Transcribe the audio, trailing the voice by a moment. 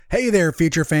Hey there,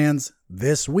 future fans.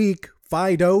 This week,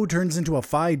 Fido turns into a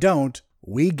Fi-Don't,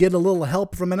 we get a little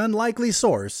help from an unlikely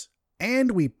source,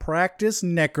 and we practice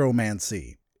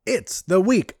necromancy. It's the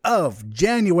week of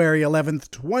January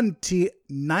 11th,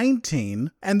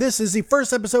 2019, and this is the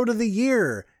first episode of the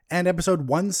year, and episode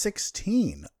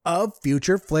 116 of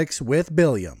Future Flicks with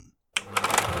Billiam.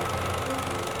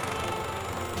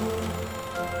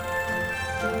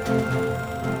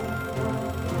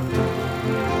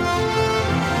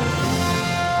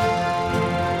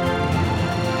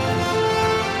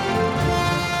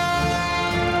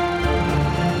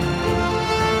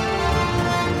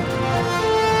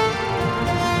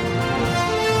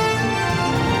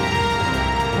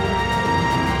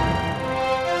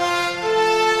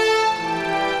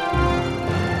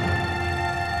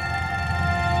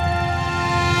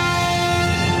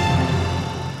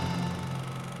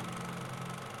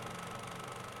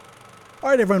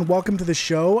 All right, everyone, welcome to the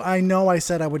show. I know I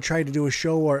said I would try to do a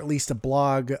show or at least a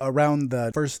blog around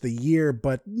the first of the year,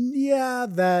 but yeah,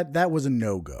 that was a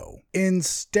no-go.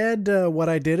 Instead, what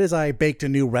I did is I baked a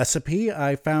new recipe.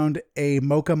 I found a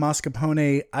mocha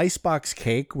mascarpone icebox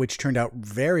cake, which turned out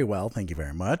very well. Thank you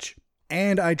very much.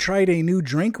 And I tried a new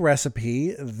drink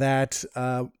recipe that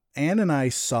Ann and I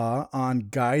saw on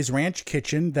Guy's Ranch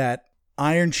Kitchen that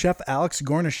Iron Chef Alex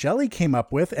Gornishelli came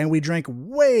up with, and we drank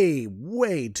way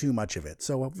too much of it.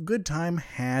 So a good time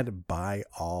had by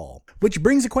all. Which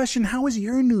brings the question, how was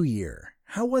your new year?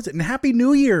 How was it? And Happy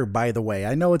New Year, by the way.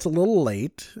 I know it's a little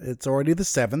late. It's already the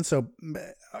 7th, so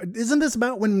isn't this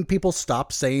about when people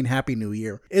stop saying Happy New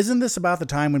Year? Isn't this about the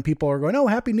time when people are going, oh,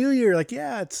 Happy New Year? Like,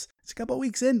 yeah, it's a couple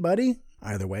weeks in, buddy.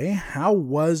 Either way, how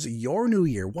was your new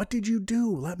year? What did you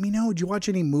do? Let me know. Did you watch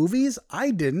any movies?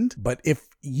 I didn't. But if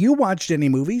you watched any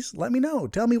movies, let me know.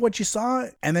 Tell me what you saw,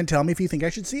 and then tell me if you think I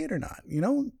should see it or not. You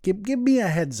know, give me a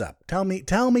heads up. Tell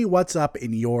me what's up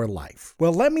in your life.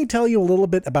 Well, let me tell you a little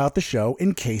bit about the show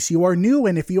in case you are new.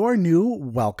 And if you are new,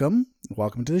 welcome.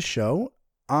 Welcome to the show.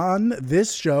 On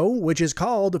this show, which is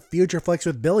called Future Flicks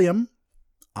with Billiam,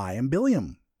 I am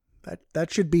Billiam.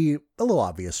 That should be a little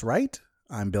obvious, right?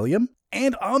 I'm Billiam.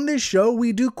 And on this show,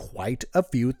 we do quite a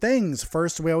few things.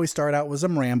 First, we always start out with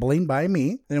some rambling by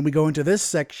me. Then we go into this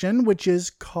section, which is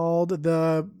called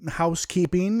the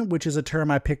housekeeping, which is a term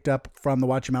I picked up from the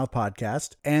Watch Your Mouth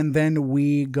podcast. And then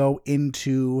we go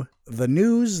into the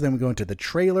news, then we go into the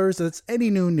trailers. That's any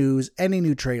new news, any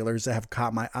new trailers that have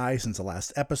caught my eye since the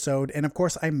last episode. And of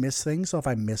course, I miss things, so if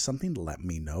I miss something, let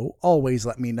me know. Always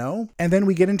let me know. And then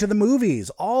we get into the movies.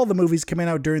 All the movies coming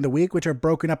out during the week, which are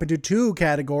broken up into two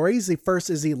categories. The first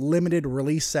is the limited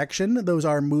release section. Those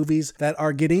are movies that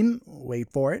are getting,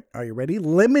 wait for it, are you ready?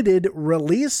 Limited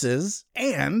releases,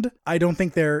 and I don't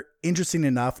think they're interesting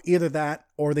enough. Either that,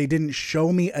 or they didn't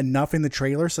show me enough in the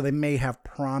trailer, so they may have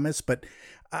promise, but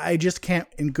I just can't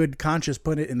in good conscience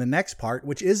put it in the next part,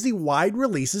 which is the wide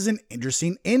releases and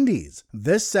interesting indies.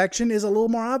 This section is a little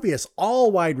more obvious.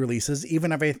 All wide releases,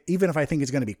 even if I think it's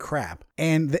going to be crap.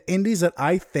 And the indies that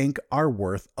I think are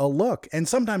worth a look. And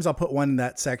sometimes I'll put one in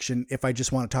that section if I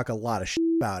just want to talk a lot of shit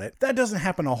about it. That doesn't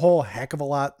happen a whole heck of a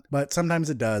lot, but sometimes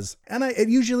it does. And it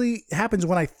usually happens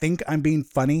when I think I'm being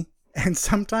funny. And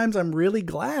sometimes I'm really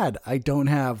glad I don't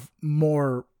have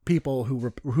more people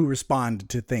who respond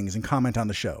to things and comment on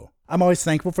the show. I'm always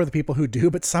thankful for the people who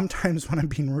do, but sometimes when I'm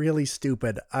being really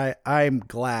stupid, I'm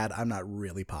glad I'm not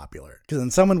really popular. Because then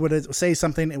someone would say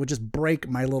something, it would just break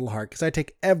my little heart, because I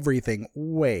take everything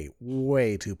way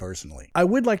too personally. I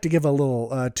would like to give a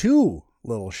little, two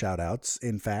little shout outs,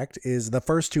 in fact, is the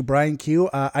first to Brian Q.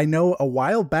 I know a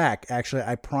while back, actually,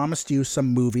 I promised you some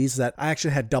movies that I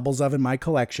actually had doubles of in my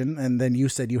collection, and then you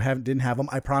said you didn't have them.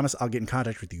 I promise I'll get in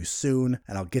contact with you soon,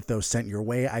 and I'll get those sent your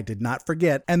way. I did not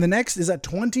forget. And the next is that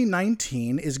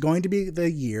 2019 is going to be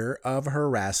the year of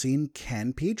harassing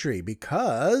Ken Petrie,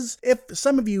 because if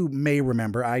some of you may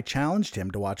remember, I challenged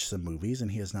him to watch some movies,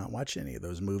 and he has not watched any of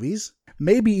those movies.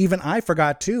 Maybe even I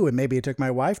forgot too, and maybe it took my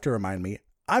wife to remind me.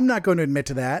 I'm not going to admit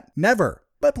to that. Never.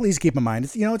 But please keep in mind,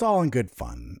 it's all in good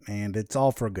fun, and it's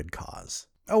all for a good cause.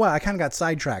 Oh, wow, I kind of got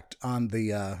sidetracked on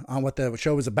what the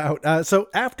show was about. So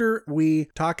after we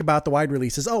talk about the wide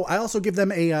releases, I also give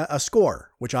them a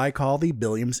score, which I call the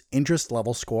Billiams Interest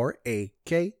Level Score,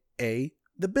 aka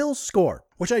the Bill Score.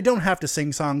 which I don't have to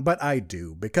sing song, but I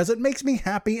do, because it makes me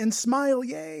happy and smile,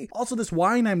 yay! Also, this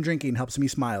wine I'm drinking helps me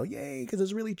smile, yay, because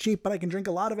it's really cheap, but I can drink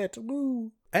a lot of it,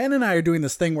 woo! Anne and I are doing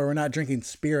this thing where we're not drinking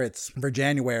spirits for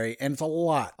January, and it's a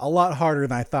lot harder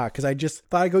than I thought, because I just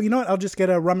thought, I go, you know what, I'll just get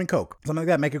a rum and Coke, something like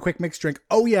that, make a quick mixed drink.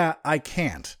 Oh yeah, I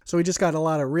can't. So we just got a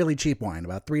lot of really cheap wine,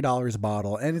 about $3 a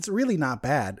bottle, and it's really not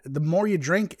bad. The more you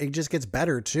drink, it just gets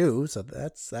better too, so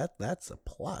that's a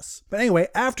plus. But anyway,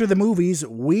 after the movies,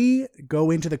 we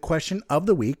go into the question of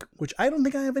the week, which I don't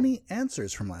think I have any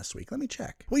answers from last week. Let me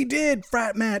check. We did,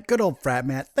 Frat Matt, good old Frat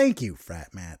Matt. Thank you,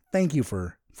 Frat Matt. Thank you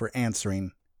for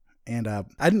answering. And I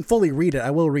didn't fully read it.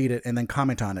 I will read it and then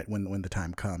comment on it when the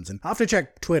time comes. And I'll have to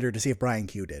check Twitter to see if Brian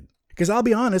Q did. Because I'll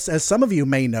be honest, as some of you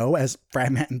may know, as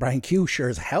Frat Matt and Brian Q sure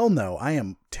as hell know, I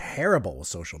am terrible with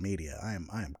social media. I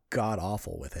am god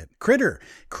awful with it.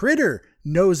 Critter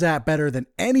knows that better than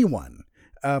anyone.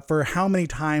 For how many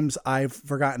times I've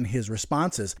forgotten his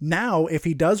responses. Now, if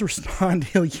he does respond,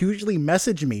 he'll usually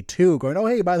message me too, going, oh,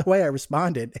 hey, by the way, I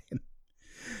responded.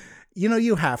 You know,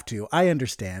 you have to. I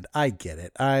understand. I get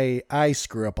it. I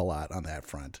screw up a lot on that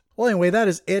front. Well, anyway, that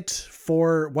is it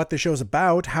for what the show's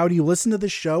about. How do you listen to the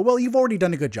show? Well, you've already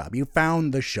done a good job. You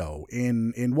found the show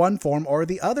in one form or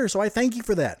the other, so I thank you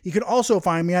for that. You can also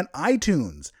find me on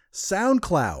iTunes,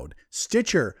 SoundCloud,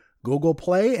 Stitcher, Google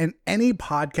Play, and any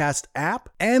podcast app,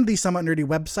 and the Somewhat Nerdy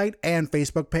website and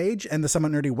Facebook page. And the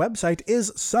Somewhat Nerdy website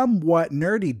is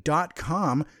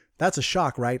somewhatnerdy.com. That's a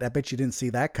shock, right? I bet you didn't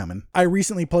see that coming. I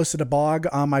recently posted a blog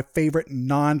on my favorite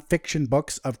non-fiction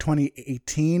books of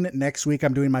 2018. Next week,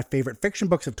 I'm doing my favorite fiction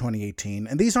books of 2018.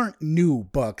 And these aren't new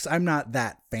books. I'm not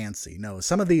that fancy. No,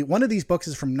 one of these books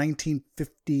is from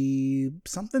 1950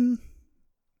 something.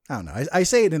 I don't know. I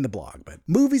say it in the blog, but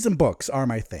movies and books are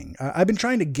my thing. I've been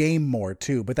trying to game more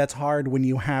too, but that's hard when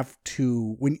you have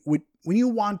to, when you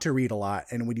want to read a lot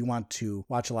and when you want to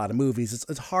watch a lot of movies.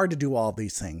 It's hard to do all of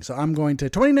these things. So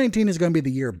 2019 is going to be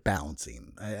the year of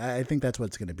balancing. I think that's what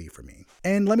it's going to be for me.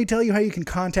 And let me tell you how you can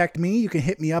contact me. You can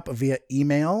hit me up via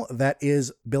email. That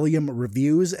is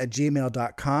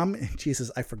billiamreviews@gmail.com.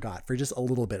 Jesus, I forgot for just a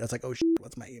little bit. I was like, oh shit,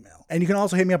 what's my email? And you can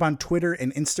also hit me up on Twitter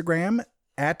and Instagram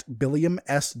at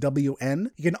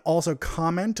BilliamSWN. You can also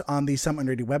comment on the Somewhat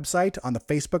Nerdy website, on the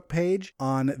Facebook page,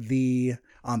 on my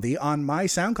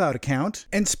SoundCloud account.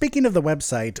 And speaking of the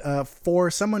website, for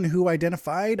someone who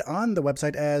identified on the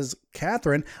website as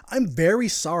Catherine, I'm very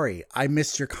sorry I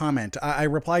missed your comment. I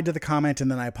replied to the comment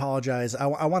and then I apologize. I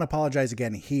want to apologize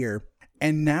again here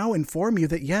and now inform you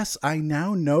that yes, I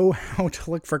now know how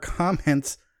to look for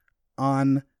comments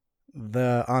on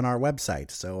our website.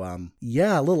 So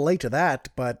yeah, a little late to that,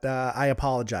 but I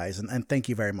apologize and thank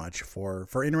you very much for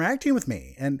interacting with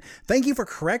me and thank you for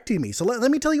correcting me. So let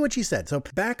me tell you what she said. So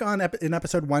back in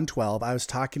episode 112, I was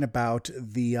talking about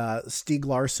the Stieg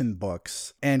Larsson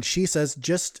books, and she says,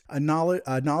 just a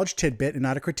knowledge tidbit and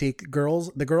not a critique,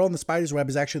 The Girl in the Spider's Web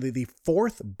is actually the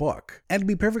 4th book. And to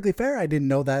be perfectly fair, I didn't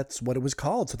know that's what it was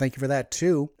called, so thank you for that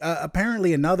too.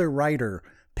 Apparently another writer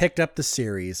picked up the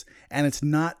series and it's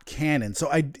not canon.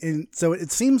 So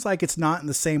it seems like it's not in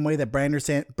the same way that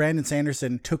Brandon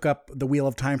Sanderson took up The Wheel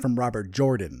of Time from Robert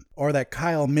Jordan, or that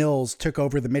Kyle Mills took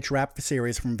over the Mitch Rapp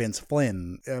series from Vince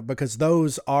Flynn, because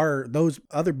those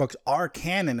other books are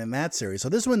canon in that series. So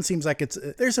this one seems like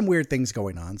there's some weird things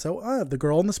going on. So The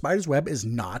Girl in the Spider's Web is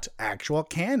not actual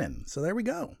canon. So there we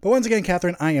go. But once again,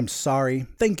 Catherine, I am sorry.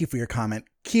 Thank you for your comment.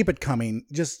 Keep it coming.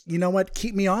 Just, you know what?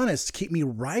 Keep me honest. Keep me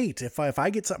right. If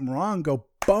I get something wrong, go,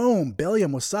 boom,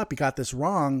 Billiam, what's up? You got this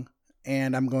wrong.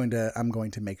 And I'm going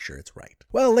to make sure it's right.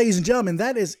 Well, ladies and gentlemen,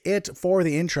 that is it for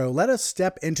the intro. Let us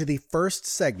step into the first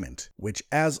segment, which,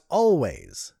 as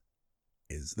always,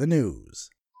 is the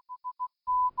news.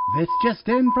 This just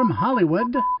in from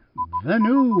Hollywood, the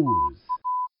news.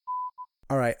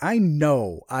 All right, I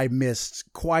know I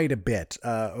missed quite a bit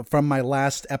from my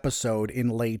last episode in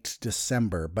late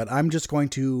December, but I'm just going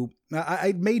to,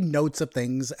 I made notes of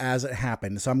things as it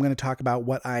happened, so I'm going to talk about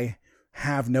what I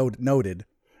have noted.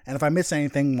 And if I miss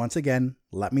anything, once again,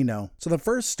 let me know. So the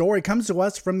first story comes to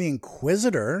us from the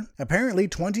Inquisitor. Apparently,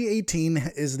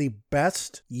 2018 is the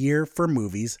best year for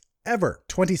movies ever.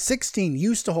 2016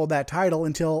 used to hold that title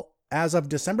until, as of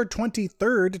December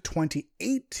 23rd,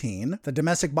 2018, the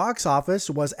domestic box office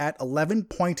was at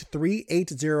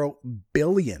 $11.380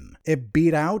 billion. It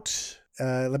beat out,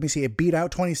 it beat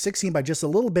out 2016 by just a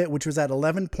little bit, which was at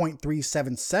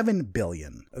 $11.377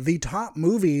 billion. The top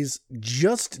movies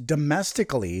just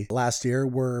domestically last year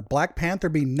were Black Panther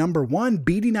being number 1,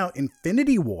 beating out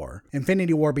Infinity War.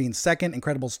 Infinity War being second,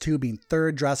 Incredibles 2 being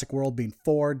third, Jurassic World being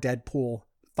 4, Deadpool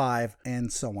 5,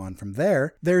 and so on from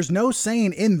there. There's no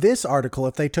saying in this article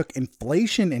if they took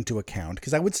inflation into account,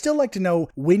 because I would still like to know,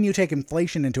 when you take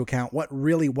inflation into account, what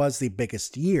really was the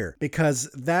biggest year, because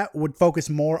that would focus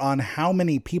more on how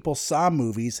many people saw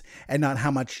movies and not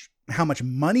how much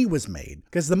money was made,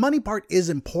 because the money part is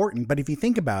important. But if you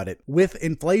think about it, with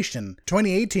inflation,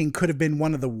 2018 could have been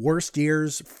one of the worst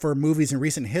years for movies in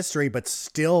recent history, but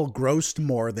still grossed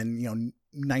more than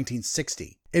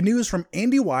 1960. In news from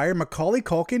IndieWire, Macaulay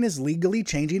Culkin is legally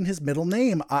changing his middle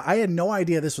name. I had no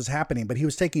idea this was happening, but he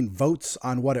was taking votes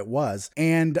on what it was.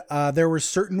 And there were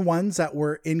certain ones that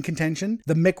were in contention.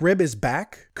 The McRib is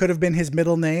back, could have been his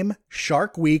middle name.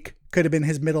 Shark Week could have been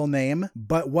his middle name.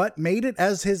 But what made it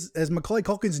as Macaulay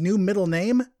Culkin's new middle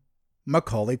name?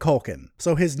 Macaulay Culkin.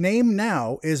 So his name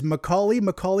now is Macaulay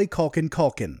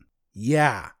Culkin.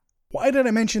 Yeah. Why did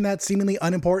I mention that seemingly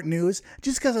unimportant news?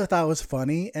 Just because I thought it was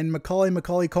funny, and Macaulay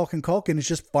Culkin is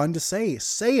just fun to say.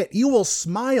 Say it. You will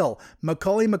smile.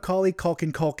 Macaulay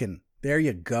Culkin. There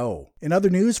you go. In other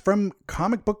news from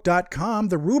comicbook.com,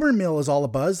 the rumor mill is all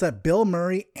abuzz that Bill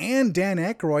Murray and Dan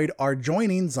Aykroyd are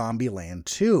joining Zombieland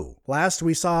 2. Last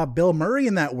we saw Bill Murray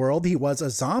in that world, he was a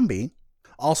zombie.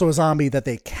 Also a zombie that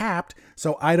they capped,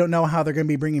 so I don't know how they're going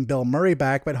to be bringing Bill Murray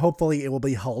back, but hopefully it will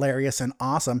be hilarious and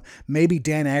awesome. Maybe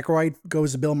Dan Aykroyd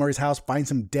goes to Bill Murray's house, finds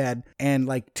him dead, and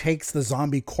takes the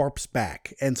zombie corpse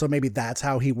back. And so maybe that's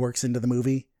how he works into the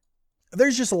movie.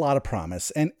 There's just a lot of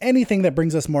promise, and anything that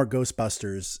brings us more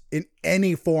Ghostbusters in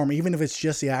any form, even if it's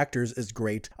just the actors, is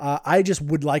great. I just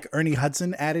would like Ernie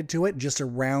Hudson added to it just to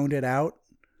round it out.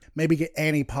 Maybe get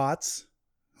Annie Potts.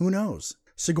 Who knows?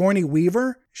 Sigourney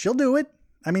Weaver, she'll do it.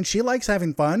 I mean, she likes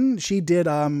having fun. She did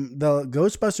the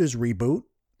Ghostbusters reboot.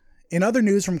 In other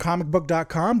news from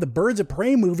comicbook.com, the Birds of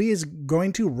Prey movie is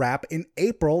going to wrap in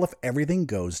April if everything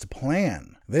goes to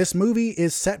plan. This movie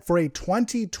is set for a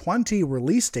 2020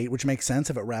 release date, which makes sense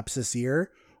if it wraps this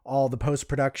year. All the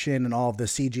post-production and all of the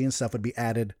CG and stuff would be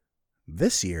added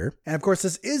this year. And of course,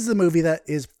 this is the movie that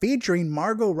is featuring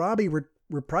Margot Robbie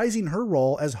reprising her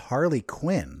role as Harley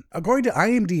Quinn. According to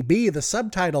IMDb, the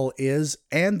subtitle is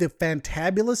 "And the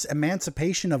Fantabulous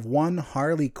Emancipation of One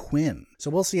Harley Quinn." So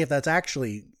we'll see if that's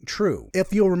actually true.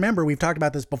 If you'll remember, we've talked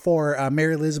about this before.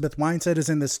 Mary Elizabeth Winstead is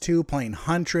in this too, playing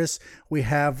Huntress. We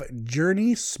have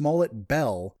Journey Smollett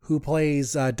Bell, who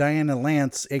plays Diana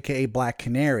Lance, aka Black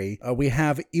Canary. We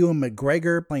have Ewan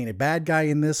McGregor playing a bad guy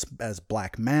in this as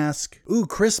Black Mask. Ooh,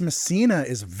 Chris Messina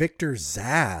is Victor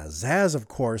Zsasz. Zsasz, of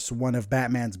course, one of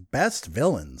Batman's best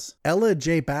villains. Ella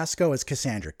J. Basco as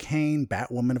Cassandra Cain,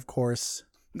 Batwoman, of course.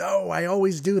 No, I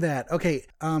always do that. Okay,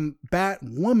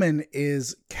 Batwoman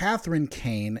is Catherine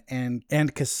Kane,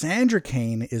 and Cassandra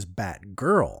Cain is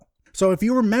Batgirl. So if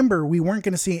you remember, we weren't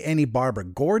going to see any Barbara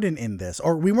Gordon in this,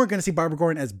 or we weren't going to see Barbara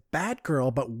Gordon as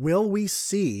Batgirl, but will we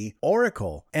see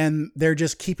Oracle? And they're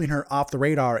just keeping her off the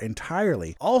radar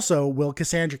entirely. Also, will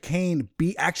Cassandra Cain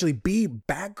actually be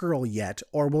Batgirl yet,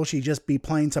 or will she just be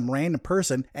playing some random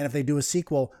person? And if they do a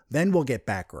sequel, then we'll get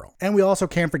Batgirl. And we also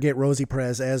can't forget Rosie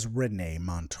Perez as Renee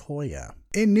Montoya.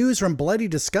 In news from Bloody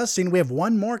Disgusting, we have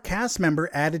one more cast member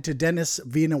added to Denis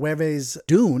Villeneuve's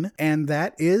Dune, and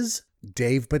that is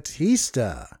Dave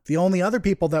Bautista. The only other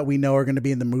people that we know are going to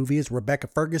be in the movie is Rebecca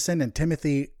Ferguson and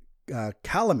Timothy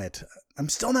Chalamet. I'm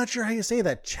still not sure how you say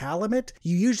that. Chalamet?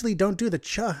 You usually don't do the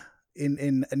ch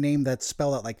in a name that's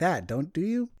spelled out like that, do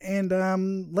you?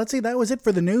 And let's see, that was it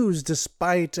for the news,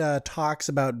 despite talks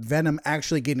about Venom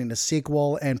actually getting a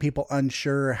sequel and people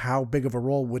unsure how big of a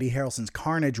role Woody Harrelson's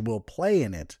Carnage will play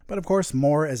in it. But of course,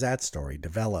 more as that story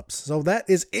develops. So that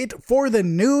is it for the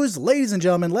news. Ladies and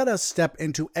gentlemen, let us step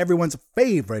into everyone's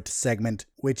favorite segment,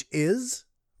 which is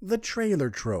the Trailer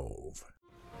Trove.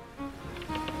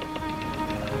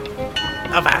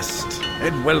 Avast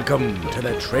and welcome to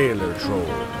the Trailer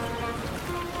Trove.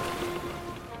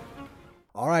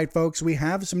 All right, folks, we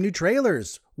have some new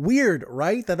trailers. Weird,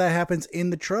 right? That happens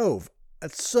in the Trove.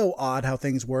 It's so odd how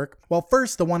things work. Well,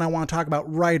 first, the one I want to talk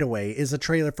about right away is a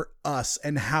trailer for Us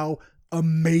and how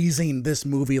amazing this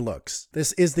movie looks.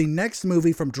 This is the next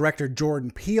movie from director Jordan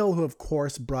Peele, who of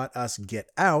course brought us Get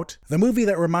Out, the movie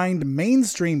that reminded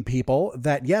mainstream people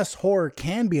that yes, horror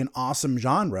can be an awesome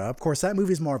genre. Of course, that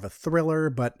movie is more of a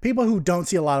thriller, but people who don't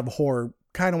see a lot of horror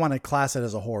kind of want to class it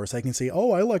as a horror, so I can say,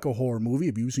 oh, I like a horror movie.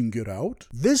 Have you seen Get Out?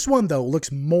 This one, though, looks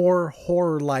more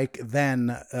horror-like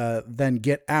than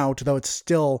Get Out, though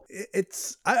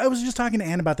I was just talking to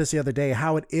Anne about this the other day,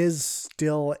 how it is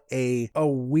still a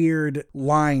weird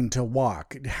line to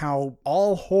walk, how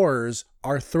all horrors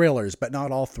are thrillers, but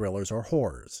not all thrillers are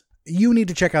horrors. You need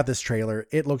to check out this trailer.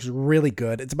 It looks really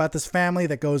good. It's about this family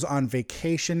that goes on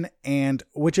vacation, and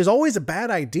which is always a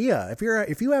bad idea.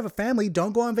 If you have a family,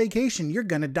 don't go on vacation. You're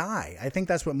gonna die. I think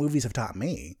that's what movies have taught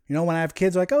me. You know, when I have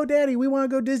kids like, oh, daddy, we want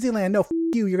to go Disneyland. No,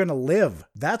 you. You're gonna live.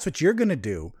 That's what you're gonna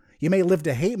do. You may live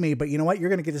to hate me, but you know what? You're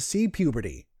gonna get to see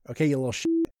puberty. Okay, you little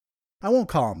shit. I won't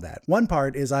call them that. One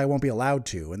part is I won't be allowed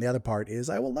to, and the other part is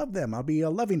I will love them. I'll be a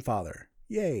loving father.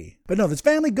 Yay. But no, this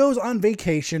family goes on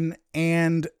vacation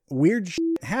and weird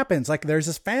shit happens. Like there's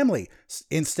this family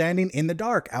standing in the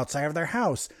dark outside of their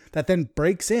house that then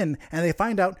breaks in and they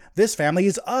find out this family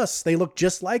is us. They look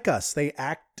just like us. They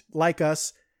act like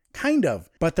us, kind of.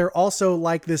 But they're also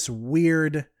like this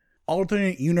weird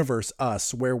alternate universe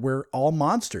us where we're all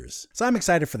monsters. So I'm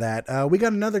excited for that. We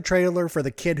got another trailer for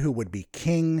The Kid Who Would Be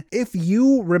King. If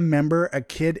you remember A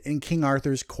Kid in King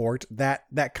Arthur's Court,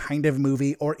 that kind of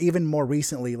movie, or even more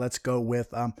recently, let's go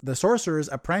with The Sorcerer's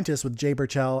Apprentice with Jay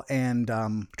Baruchel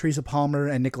and Teresa Palmer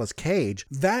and Nicolas Cage.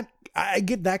 I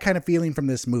get that kind of feeling from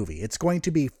this movie. It's going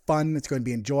to be fun, it's going to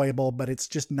be enjoyable, but it's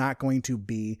just not going to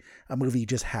be a movie you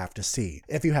just have to see.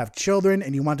 If you have children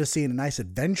and you want to see a nice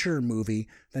adventure movie,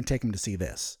 then take them to see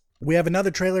this. We have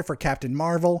another trailer for Captain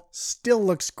Marvel. Still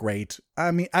looks great.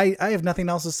 I mean, I have nothing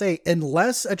else to say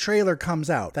unless a trailer comes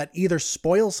out that either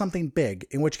spoils something big,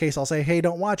 in which case I'll say, hey,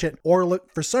 don't watch it, or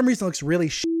for some reason looks really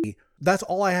shitty. That's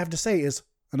all I have to say is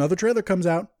another trailer comes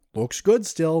out. Looks good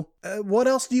still. What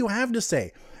else do you have to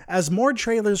say? As more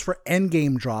trailers for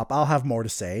Endgame drop, I'll have more to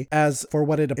say as for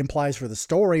what it implies for the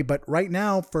story. But right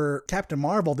now for Captain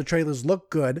Marvel, the trailers look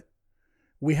good.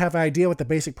 We have an idea what the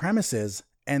basic premise is,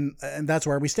 and that's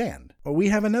where we stand. We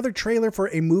have another trailer for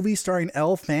a movie starring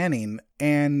Elle Fanning,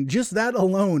 and just that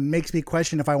alone makes me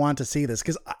question if I want to see this,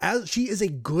 because as she is a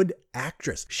good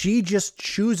actress, she just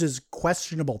chooses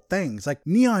questionable things. Like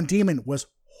Neon Demon was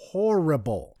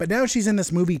horrible, but now she's in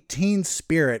this movie Teen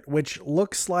Spirit, which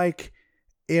looks like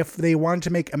if they wanted to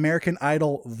make American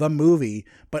Idol the movie,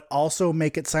 but also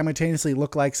make it simultaneously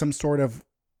look like some sort of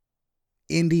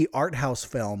indie art house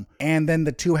film, and then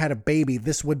the two had a baby,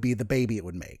 this would be the baby it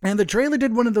would make. And the trailer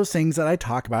did one of those things that I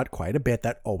talk about quite a bit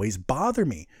that always bother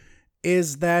me,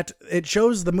 is that it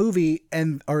shows the movie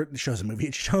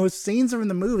it shows scenes from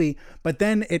the movie, but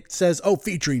then it says, oh,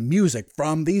 featuring music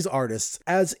from these artists,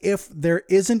 as if there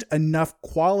isn't enough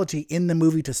quality in the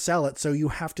movie to sell it, so you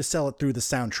have to sell it through the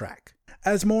soundtrack.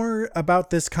 As more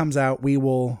about this comes out, we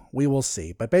will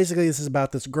see. But basically, this is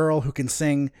about this girl who can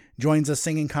sing, joins a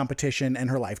singing competition, and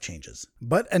her life changes.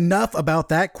 But enough about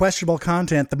that questionable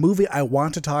content. The movie I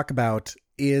want to talk about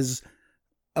is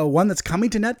one that's coming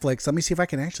to Netflix. Let me see if I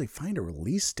can actually find a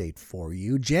release date for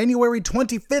you. January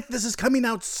 25th. This is coming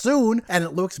out soon, and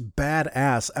it looks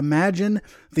badass. Imagine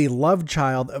the love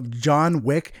child of John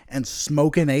Wick and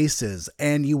Smokin' Aces,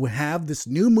 and you have this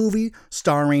new movie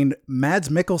starring Mads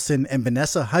Mikkelsen and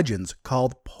Vanessa Hudgens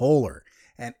called Polar,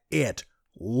 and it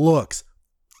looks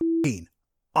f***ing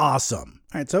awesome.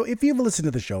 All right, so if you've listened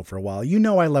to the show for a while, you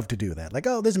know I love to do that. Like,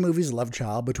 oh, this movie's a love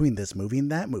child between this movie and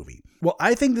that movie. Well,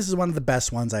 I think this is one of the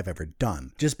best ones I've ever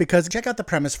done. Just because, check out the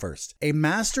premise first. A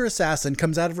master assassin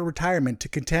comes out of a retirement to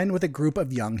contend with a group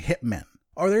of young hitmen.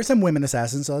 Or there's some women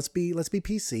assassins, so let's be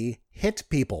PC. Hit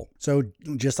people. So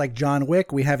just like John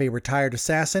Wick, we have a retired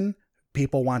assassin.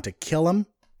 People want to kill him,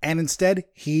 and instead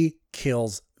he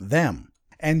kills them.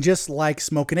 And just like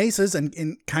Smokin' Aces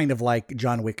and kind of like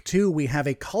John Wick 2, we have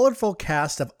a colorful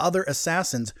cast of other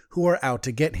assassins who are out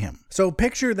to get him. So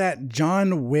picture that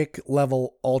John Wick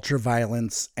level ultra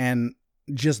violence and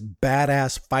just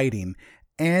badass fighting.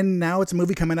 And now it's a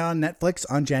movie coming out on Netflix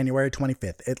on January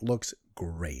 25th. It looks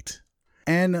great.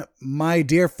 And my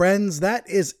dear friends, that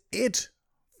is it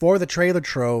for the trailer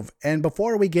trove. And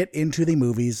before we get into the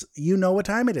movies, you know what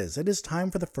time it is. It is time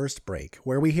for the first break,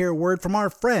 where we hear a word from our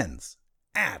friends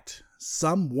at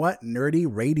Somewhat Nerdy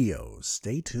Radio.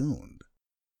 Stay tuned.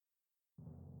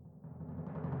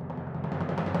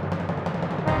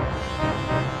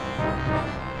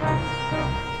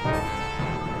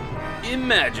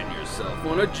 Imagine yourself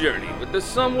on a journey with the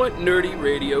Somewhat Nerdy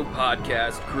Radio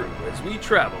podcast crew as we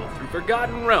travel through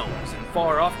forgotten realms and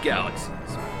far-off galaxies.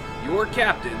 Your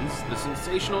captains, the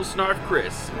sensational Snarf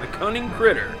Chris and the cunning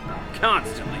Critter,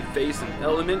 constantly face an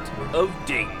element of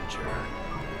danger.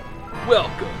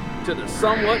 Welcome to the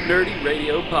Somewhat Nerdy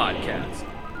Radio Podcast,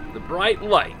 the bright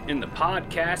light in the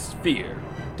podcast sphere.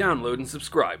 Download and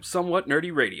subscribe Somewhat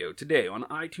Nerdy Radio today on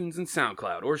iTunes and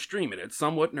SoundCloud, or stream it at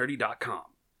somewhatnerdy.com.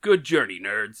 Good journey,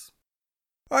 nerds.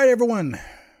 All right, everyone.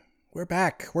 We're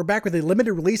back. We're back with the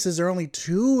limited releases. There are only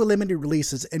 2 limited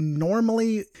releases, and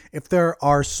normally, if there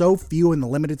are so few in the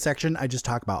limited section, I just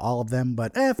talk about all of them,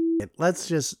 but it. Let's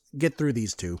just get through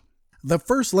these 2. The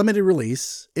first limited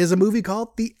release is a movie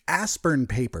called The Aspern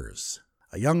Papers.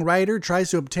 A young writer tries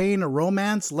to obtain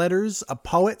romance letters a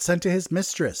poet sent to his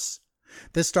mistress.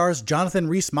 This stars Jonathan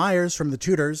Rhys-Meyers from The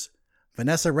Tudors,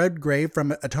 Vanessa Redgrave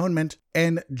from Atonement,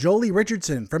 and Jolie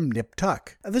Richardson from Nip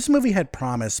Tuck. This movie had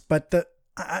promise, but the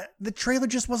trailer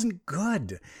just wasn't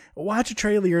good. Watch a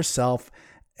trailer yourself,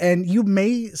 and you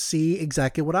may see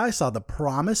exactly what I saw. The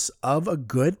promise of a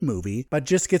good movie, but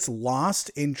just gets lost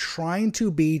in trying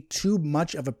to be too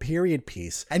much of a period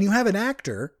piece. And you have an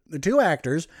actor, the two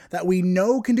actors, that we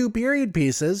know can do period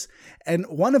pieces, and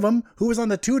one of them who was on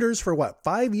The Tudors for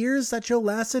 5 years that show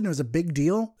lasted, and it was a big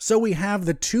deal. So we have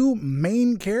the two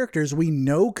main characters we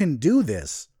know can do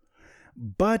this,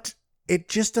 but it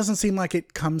just doesn't seem like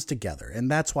it comes together, and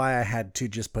that's why I had to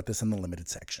just put this in the limited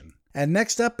section. And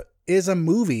next up is a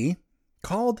movie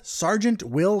called Sergeant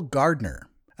Will Gardner.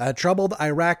 A troubled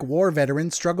Iraq war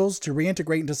veteran struggles to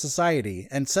reintegrate into society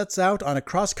and sets out on a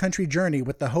cross-country journey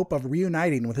with the hope of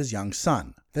reuniting with his young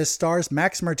son. This stars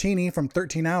Max Martini from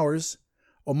 13 Hours,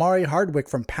 Omari Hardwick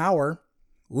from Power,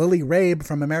 Lily Rabe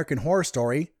from American Horror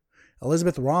Story,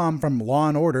 Elizabeth Rahm from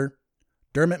Law & Order,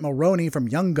 Dermot Mulroney from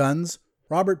Young Guns,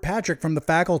 Robert Patrick from The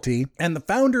Faculty, and the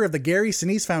founder of the Gary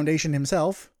Sinise Foundation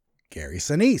himself, Gary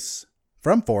Sinise,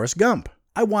 from Forrest Gump.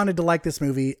 I wanted to like this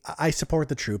movie. I support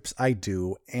the troops. I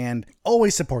do. And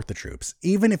always support the troops.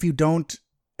 Even if you don't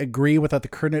agree with what the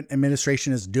current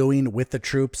administration is doing with the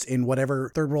troops in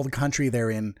whatever third world country they're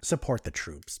in, support the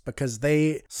troops. Because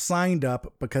they signed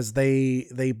up, because they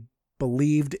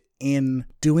believed in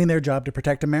doing their job to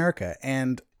protect America.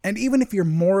 And even if you're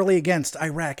morally against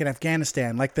Iraq and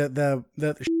Afghanistan, like the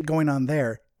shit going on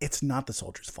there, it's not the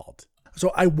soldiers' fault.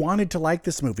 So I wanted to like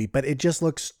this movie, but it just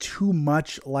looks too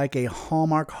much like a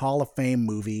Hallmark Hall of Fame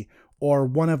movie or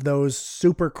one of those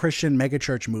super Christian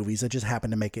megachurch movies that just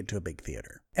happen to make it to a big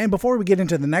theater. And before we get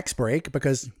into the next break,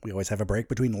 because we always have a break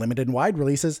between limited and wide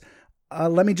releases,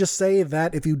 let me just say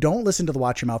that if you don't listen to the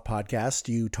Watch Your Mouth podcast,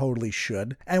 you totally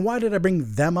should. And why did I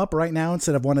bring them up right now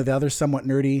instead of one of the other Somewhat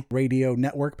Nerdy Radio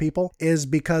Network people? Is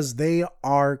because they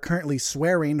are currently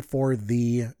swearing for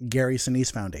the Gary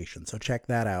Sinise Foundation. So check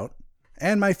that out.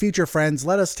 And my future friends,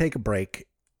 let us take a break,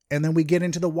 and then we get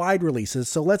into the wide releases.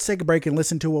 So let's take a break and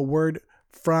listen to a word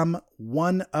from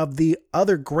one of the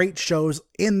other great shows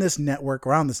in this network,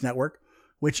 or on this network,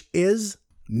 which is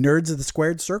Nerds of the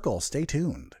Squared Circle. Stay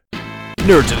tuned.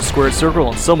 Nerds of the Squared Circle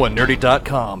on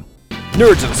SomewhatNerdy.com.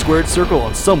 Nerds of the Squared Circle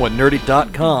on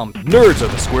SomewhatNerdy.com. Nerds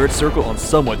of the Squared Circle on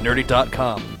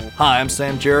SomewhatNerdy.com. Hi, I'm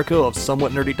Sam Jericho of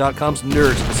SomewhatNerdy.com's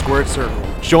Nerds of the Squared Circle.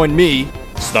 Join me,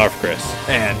 Snarf Chris,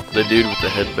 and The dude with the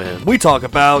headband. we talk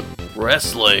about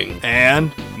Wrestling.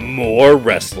 and more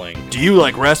wrestling. do you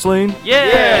like wrestling?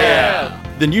 Yeah!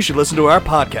 Then you should listen to our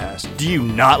podcast. Do you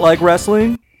not like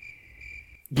wrestling?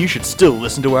 You should still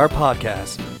listen to our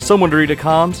podcast.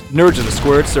 SomewhatNerdy.com's Nerds of the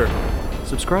Squared Circle.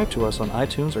 Subscribe to us on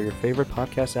iTunes or your favorite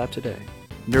podcast app today.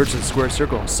 Nerds of the Squared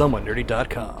Circle on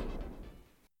SomewhatNerdy.com.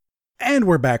 And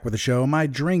we're back with the show. My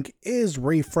drink is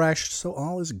refreshed, so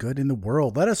all is good in the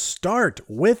world. Let us start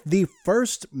with the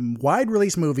first wide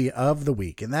release movie of the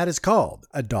week, and that is called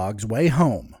A Dog's Way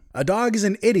Home. A dog is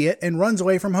an idiot and runs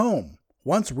away from home.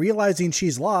 Once realizing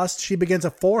she's lost, she begins a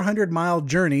 400-mile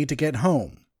journey to get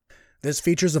home. This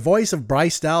features the voice of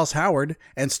Bryce Dallas Howard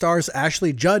and stars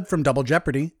Ashley Judd from Double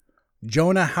Jeopardy,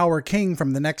 Jonah Hauer-King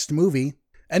from The Next Movie.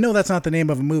 And no, that's not the name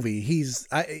of a movie. He's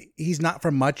not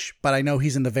from much, but I know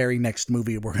he's in the very next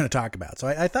movie we're going to talk about. So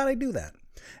I thought I'd do that.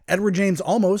 Edward James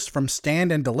Olmos from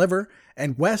Stand and Deliver,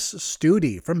 and Wes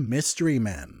Studi from Mystery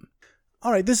Men.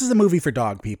 All right, this is a movie for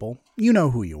dog people. You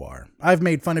know who you are. I've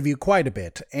made fun of you quite a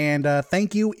bit, and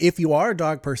thank you if you are a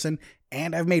dog person,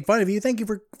 and I've made fun of you. Thank you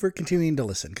for continuing to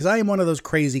listen, because I am one of those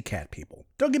crazy cat people.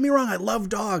 Don't get me wrong, I love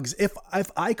dogs. If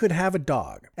I could have a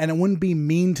dog, and it wouldn't be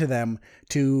mean to them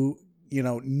to,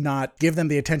 not give them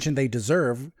the attention they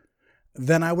deserve,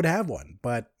 then I would have one.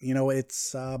 But, it'd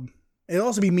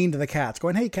also be mean to the cats,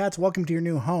 going, hey, cats, welcome to your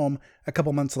new home. A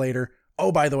couple months later,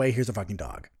 oh, by the way, here's a fucking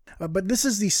dog. But this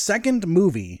is the second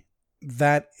movie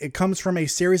that it comes from a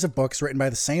series of books written by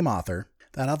the same author.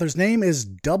 That author's name is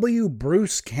W.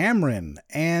 Bruce Cameron,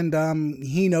 and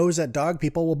he knows that dog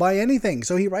people will buy anything,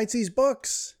 so he writes these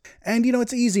books. And,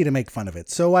 it's easy to make fun of it,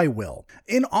 so I will.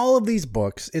 In all of these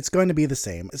books, it's going to be the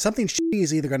same. Something shitty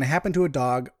is either going to happen to a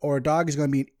dog, or a dog is going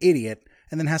to be an idiot,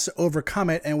 and then has to overcome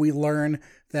it, and we learn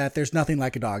that there's nothing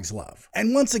like a dog's love.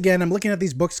 And once again, I'm looking at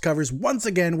these books covers, once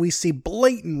again, we see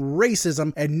blatant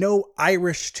racism, and no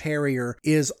Irish Terrier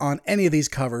is on any of these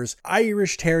covers.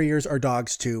 Irish Terriers are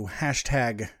dogs too.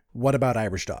 # what about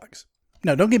Irish dogs?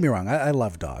 No, don't get me wrong. I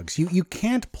love dogs. You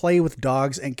can't play with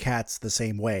dogs and cats the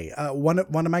same way. One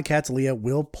of my cats, Leah,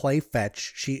 will play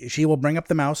fetch. She will bring up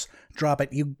the mouse, drop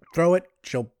it, you throw it.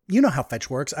 You know how fetch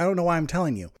works. I don't know why I'm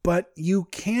telling you, but you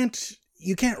can't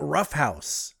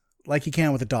roughhouse like you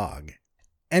can with a dog.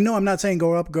 And no, I'm not saying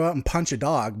go out and punch a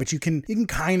dog, but you can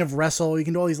kind of wrestle. You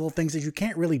can do all these little things that you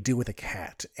can't really do with a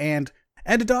cat. And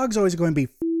a dog's always going to be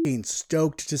f***ing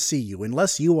stoked to see you,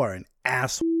 unless you are an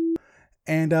asshole.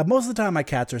 And most of the time, my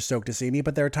cats are stoked to see me,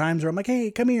 but there are times where I'm like,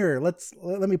 hey, come here,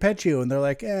 let me pet you. And they're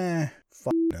like,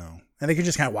 fuck no. And they can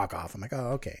just kind of walk off. I'm like,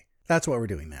 oh, okay, that's what we're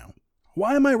doing now.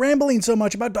 Why am I rambling so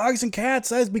much about dogs and cats?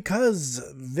 That's because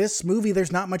this movie,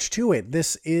 there's not much to it.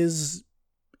 This is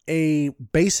a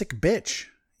basic bitch.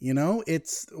 You know,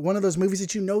 it's one of those movies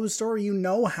that you know the story, you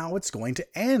know how it's going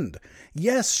to end.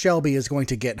 Yes, Shelby is going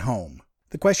to get home.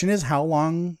 The question is, how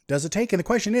long does it take? And the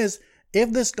question is,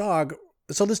 if this dog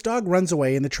runs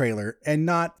away in the trailer, and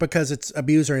not because it's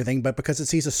abused or anything, but because it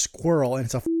sees a squirrel and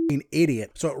it's a f***ing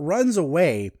idiot. So it runs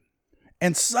away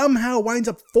and somehow winds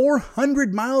up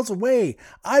 400 miles away.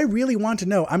 I really want to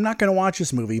know. I'm not going to watch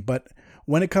this movie, but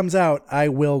when it comes out, I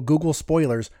will Google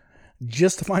spoilers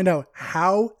just to find out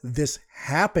how this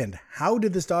happened. How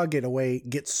did this dog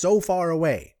get so far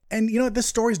away? And you know what? This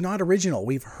story's not original.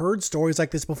 We've heard stories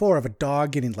like this before of a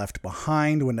dog getting left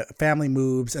behind when the family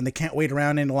moves and they can't wait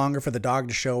around any longer for the dog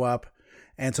to show up.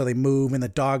 And so they move and the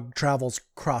dog travels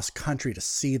cross country to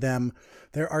see them.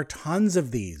 There are tons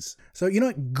of these. So, you know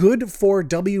what? Good for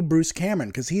W. Bruce Cameron,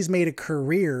 because he's made a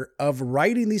career of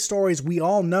writing these stories we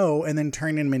all know and then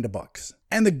turning them into books.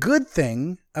 And the good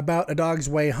thing about A Dog's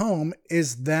Way Home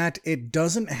is that it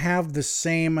doesn't have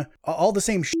all the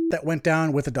same shit that went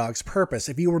down with A Dog's Purpose.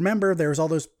 If you remember, there was all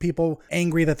those people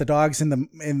angry that the dogs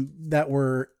that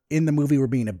were in the movie were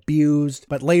being abused,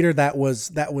 but later that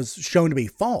was shown to be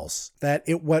false. That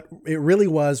what it really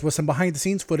was some behind the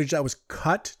scenes footage that was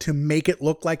cut to make it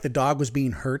look like the dog was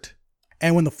being hurt.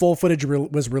 And when the full footage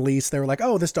was released, they were like,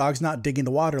 oh, this dog's not digging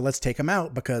the water. Let's take him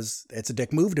out because it's a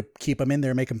dick move to keep him in there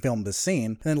and make him film this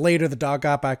scene. And then later the dog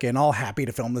got back in all happy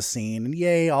to film the scene. And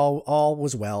yay, all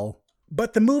was well.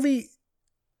 But the movie,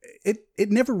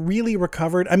 it never really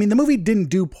recovered. I mean, the movie didn't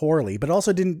do poorly, but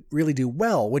also didn't really do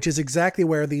well, which is exactly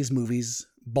where these movies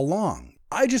belong.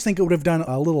 I just think it would have done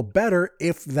a little better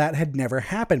if that had never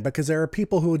happened, because there are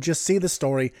people who would just see the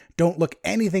story, don't look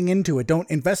anything into it, don't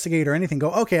investigate or anything,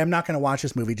 go, okay, I'm not going to watch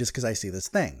this movie just because I see this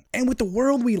thing. And with the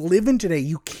world we live in today,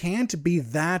 you can't be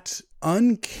that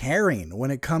uncaring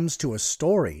when it comes to a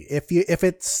story. If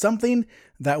it's something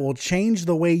that will change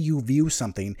the way you view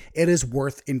something, it is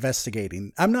worth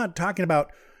investigating. I'm not talking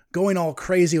about going all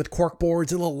crazy with cork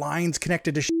boards and little lines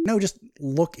connected to No, just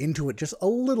look into it just a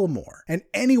little more. And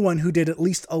anyone who did at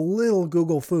least a little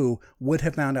Google foo would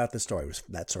have found out that story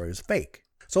was fake.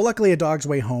 So luckily, A Dog's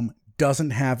Way Home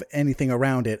doesn't have anything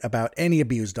around it about any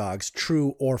abused dogs,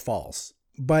 true or false.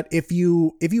 But if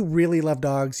you really love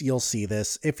dogs, you'll see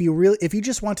this. If you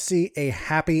just want to see a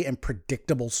happy and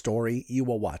predictable story, you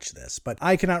will watch this. But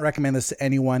I cannot recommend this to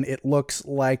anyone. It looks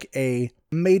like a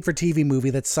made-for-TV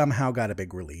movie that somehow got a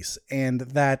big release, and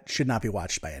that should not be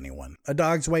watched by anyone. A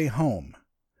Dog's Way Home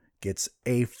gets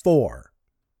a 4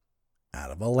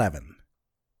 out of 11.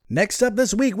 Next up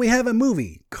this week, we have a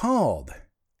movie called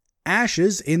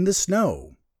Ashes in the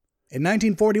Snow. In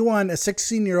 1941, a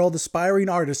 16-year-old aspiring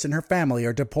artist and her family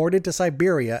are deported to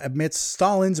Siberia amidst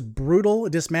Stalin's brutal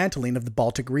dismantling of the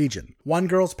Baltic region. One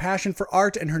girl's passion for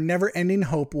art and her never-ending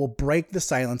hope will break the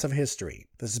silence of history.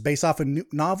 This is based off a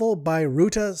novel by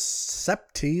Ruta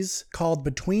Sepetys called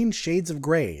Between Shades of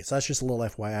Grey. So that's just a little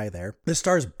FYI there. This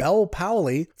stars Belle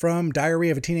Powley from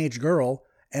Diary of a Teenage Girl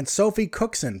and Sophie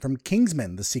Cookson from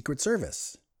Kingsman: The Secret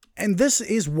Service. And this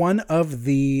is one of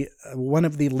the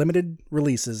limited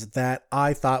releases that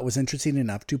I thought was interesting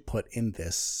enough to put in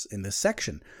this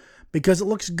section because it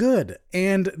looks good.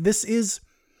 And this is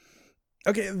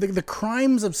okay. The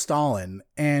crimes of Stalin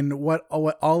and what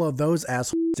all of those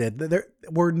assholes did.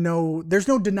 There's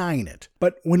no denying it.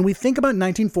 But when we think about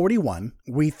 1941,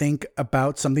 we think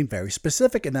about something very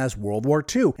specific, and that's World War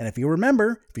II. And if you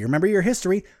remember your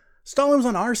history, Stalin was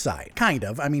on our side, kind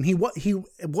of. I mean, he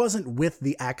wasn't with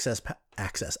the Axis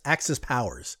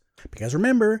powers. Because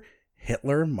remember,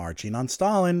 Hitler marching on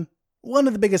Stalin, one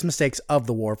of the biggest mistakes of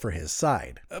the war for his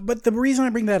side. But the reason I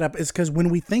bring that up is because when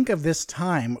we think of this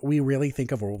time, we really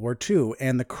think of World War II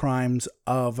and the crimes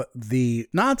of the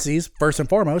Nazis, first and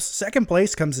foremost. Second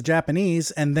place comes the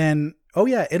Japanese, and then Oh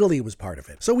yeah, Italy was part of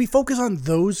it. So we focus on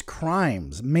those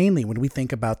crimes mainly when we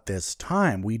think about this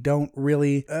time. We don't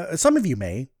really, some of you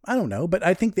may, I don't know, but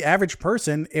I think the average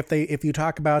person, if you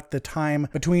talk about the time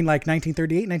between like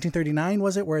 1938, 1939,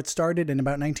 was it, where it started, and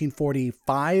about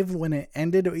 1945 when it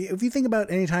ended, if you think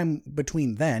about any time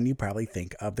between then, you probably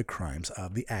think of the crimes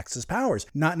of the Axis powers,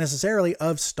 not necessarily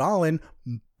of Stalin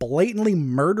blatantly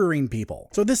murdering people.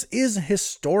 So this is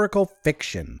historical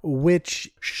fiction,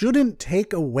 which shouldn't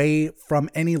take away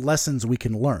from any lessons we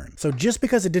can learn. So just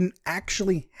because it didn't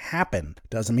actually happen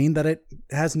doesn't mean that it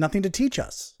has nothing to teach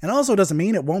us. And also doesn't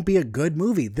mean it won't be a good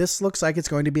movie. This looks like it's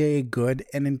going to be a good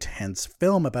and intense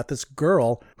film about this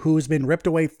girl who's been ripped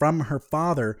away from her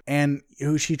father and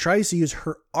who she tries to use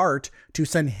her art to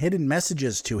send hidden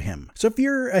messages to him. So if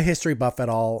you're a history buff at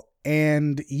all,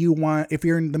 and if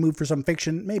you're in the mood for some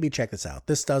fiction, maybe check this out.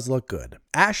 This does look good.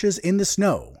 Ashes in the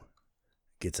Snow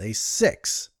gets a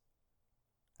 6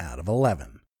 out of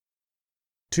 11.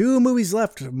 2 movies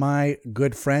left, my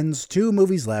good friends. 2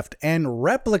 movies left, and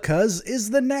Replicas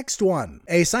is the next one.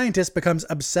 A scientist becomes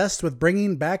obsessed with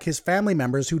bringing back his family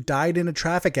members who died in a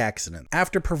traffic accident.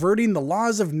 After perverting the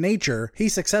laws of nature, he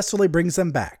successfully brings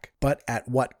them back. But at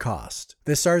what cost?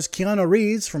 This stars Keanu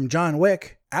Reeves from John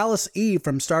Wick, Alice E.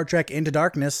 from Star Trek Into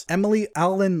Darkness, Emily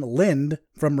Allen Lind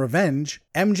from Revenge,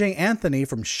 MJ Anthony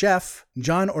from Chef,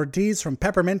 John Ortiz from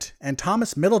Peppermint, and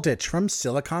Thomas Middleditch from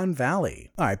Silicon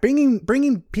Valley. All right,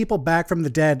 bringing people back from the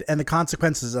dead and the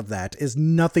consequences of that is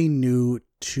nothing new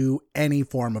to any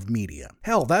form of media.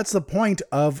 Hell, that's the point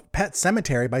of Pet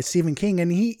Sematary by Stephen King,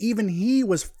 and he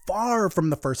was far from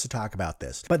the first to talk about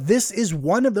this. But this is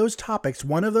one of those topics,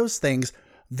 one of those things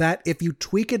that if you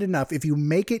tweak it enough, if you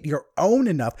make it your own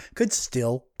enough, could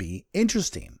still be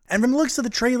interesting. And from the looks of the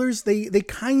trailers, they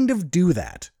kind of do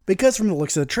that. Because from the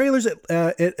looks of the trailers,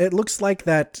 it looks like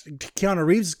that Keanu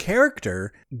Reeves'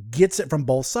 character gets it from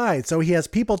both sides. So he has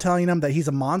people telling him that he's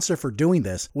a monster for doing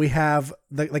this. We have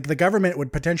the government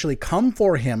would potentially come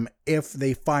for him if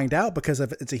they find out because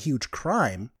it's a huge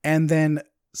crime. And then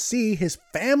see his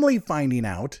family finding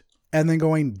out and then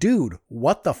going, dude,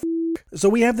 what the f***? So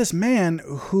we have this man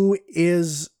who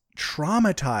is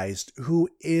traumatized, who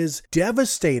is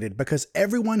devastated because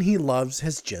everyone he loves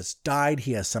has just died.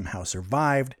 He has somehow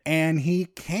survived, and he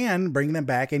can bring them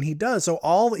back, and he does. So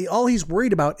all he's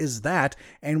worried about is that,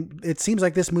 and it seems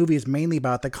like this movie is mainly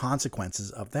about the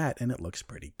consequences of that, and it looks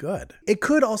pretty good. It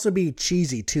could also be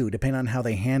cheesy too, depending on how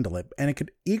they handle it, and it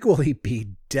could equally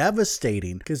be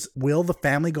devastating because will the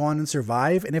family go on and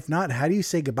survive? And if not, how do you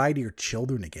say goodbye to your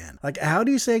children again? Like, how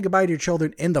do you say goodbye to your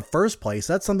children in the first place?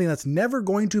 That's something that's never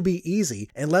going to be easy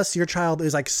unless your child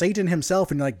is like Satan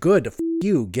himself and you're like, good,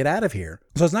 you, get out of here.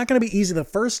 So it's not going to be easy the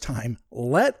first time,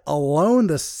 let alone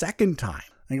the second time.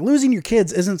 Like, losing your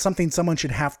kids isn't something someone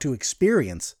should have to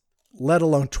experience, let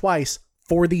alone twice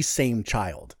for the same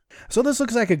child. So this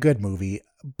looks like a good movie,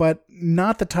 but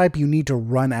not the type you need to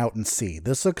run out and see.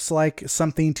 This looks like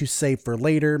something to save for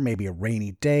later, maybe a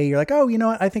rainy day. You're like, oh, you know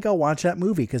what? I think I'll watch that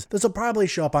movie because this will probably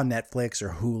show up on Netflix or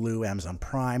Hulu, Amazon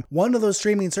Prime, one of those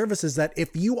streaming services that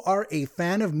if you are a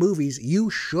fan of movies, you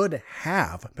should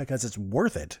have because it's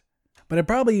worth it. But it'd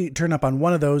probably turn up on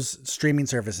one of those streaming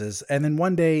services, and then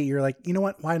one day you're like, you know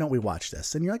what? Why don't we watch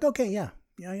this? And you're like, okay, yeah,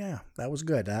 that was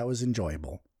good. That was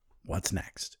enjoyable. What's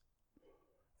next?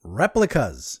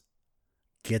 Replicas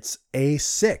gets a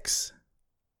 6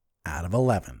 out of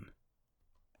 11.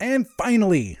 And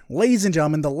finally, ladies and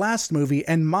gentlemen, the last movie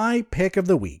and my pick of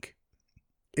the week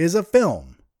is a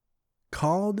film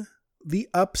called The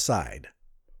Upside.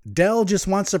 Dell just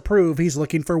wants to prove he's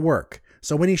looking for work.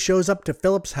 So when he shows up to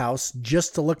Philip's house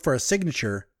just to look for a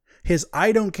signature, his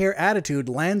I don't care attitude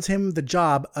lands him the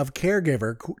job of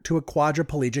caregiver to a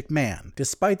quadriplegic man,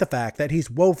 despite the fact that he's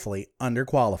woefully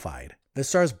underqualified. This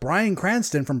stars Bryan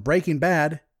Cranston from Breaking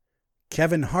Bad,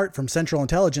 Kevin Hart from Central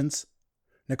Intelligence,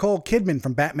 Nicole Kidman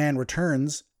from Batman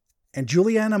Returns, and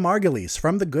Juliana Margulies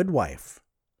from The Good Wife.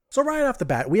 So right off the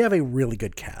bat, we have a really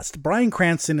good cast. Bryan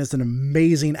Cranston is an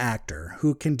amazing actor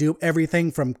who can do everything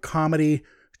from comedy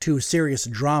to serious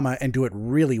drama and do it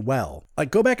really well.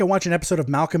 Like, go back and watch an episode of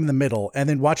Malcolm in the Middle and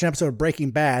then watch an episode of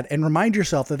Breaking Bad and remind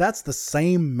yourself that that's the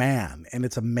same man, and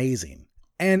it's amazing.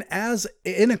 And as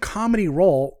in a comedy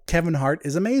role, Kevin Hart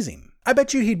is amazing. I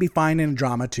bet you he'd be fine in a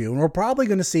drama too, and we're probably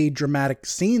going to see dramatic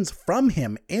scenes from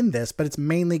him in this, but it's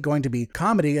mainly going to be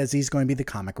comedy as he's going to be the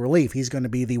comic relief. He's going to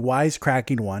be the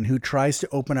wisecracking one who tries to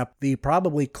open up the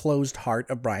probably closed heart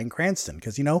of Bryan Cranston,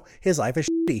 because, you know, his life is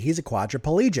shitty. He's a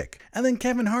quadriplegic. And then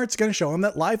Kevin Hart's going to show him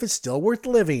that life is still worth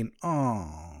living.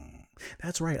 Oh,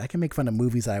 that's right. I can make fun of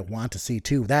movies I want to see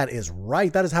too. That is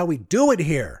right. That is how we do it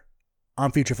here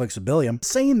on Future Flexibilium.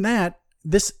 Saying that,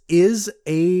 this is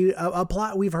a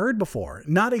plot we've heard before.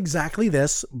 Not exactly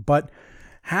this, but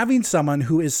having someone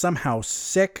who is somehow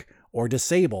sick or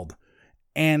disabled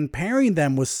and pairing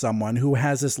them with someone who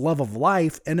has this love of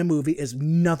life in a movie is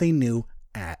nothing new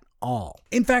at all.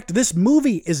 In fact, this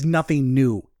movie is nothing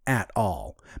new at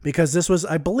all, because this was,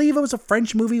 I believe it was a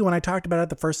French movie when I talked about it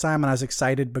the first time, and I was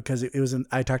excited because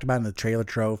I talked about it in the trailer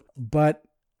trove, but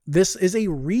this is a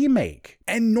remake.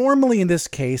 And normally in this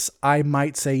case, I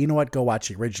might say, you know what, go watch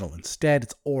the original instead.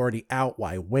 It's already out.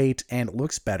 Why wait? And it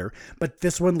looks better. But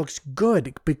this one looks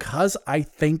good because I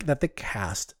think that the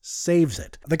cast saves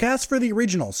it. The cast for the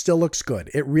original still looks good.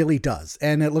 It really does.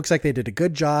 And it looks like they did a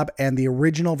good job. And the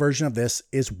original version of this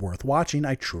is worth watching,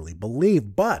 I truly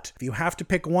believe. But if you have to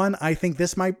pick one, I think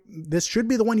this should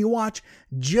be the one you watch,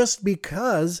 just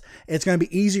because it's going to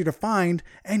be easier to find.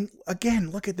 And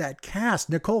again, look at that cast.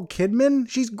 Nicole Kidman,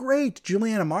 she's great.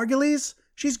 Juliana Margulies,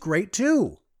 she's great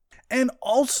too. And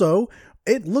also,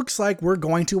 it looks like we're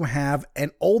going to have an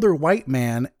older white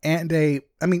man and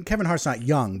Kevin Hart's not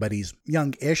young, but he's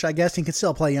young-ish, I guess. He can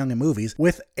still play young in movies,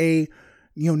 with a,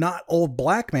 not old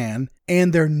black man,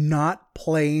 and they're not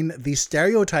playing the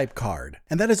stereotype card.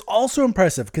 And that is also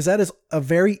impressive, because that is a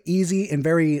very easy and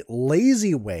very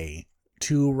lazy way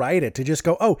to write it, to just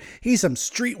go, oh, he's some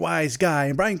streetwise guy,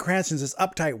 and Bryan Cranston's this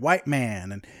uptight white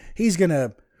man, and he's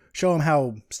gonna show him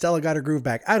how Stella got her groove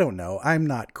back. I don't know. I'm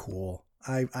not cool.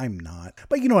 I'm not.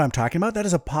 But you know what I'm talking about. That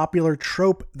is a popular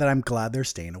trope that I'm glad they're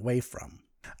staying away from.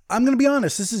 I'm going to be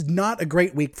honest. This is not a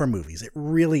great week for movies. It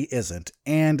really isn't.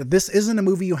 And this isn't a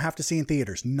movie you have to see in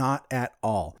theaters. Not at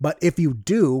all. But if you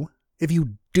do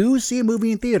see a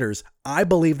movie in theaters, I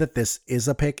believe that this is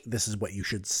a pick. This is what you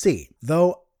should see.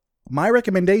 Though my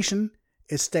recommendation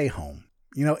is stay home.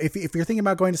 If you're thinking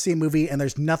about going to see a movie and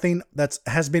there's nothing that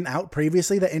has been out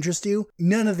previously that interests you,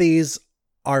 none of these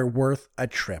are worth a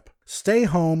trip. Stay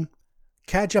home,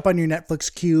 catch up on your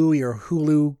Netflix queue, your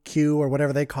Hulu queue, or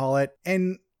whatever they call it,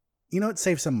 and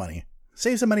save some money.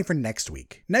 Save some money for next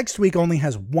week. Next week only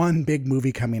has one big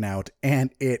movie coming out,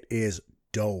 and it is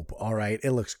dope. All right,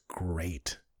 it looks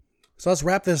great. So let's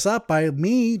wrap this up by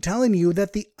me telling you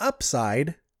that The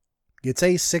Upside gets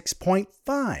a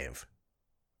 6.5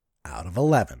 out of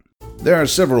 11. There are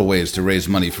several ways to raise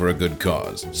money for a good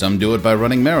cause. Some do it by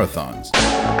running marathons.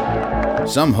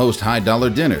 Some host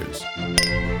high-dollar dinners.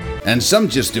 And some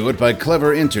just do it by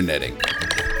clever interneting.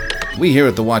 We here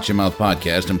at the Watch Your Mouth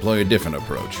podcast employ a different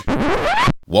approach.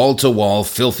 Wall-to-wall,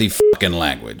 filthy fucking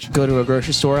language. Go to a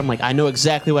grocery store, I'm like, I know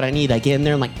exactly what I need. I get in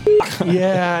there, I'm like,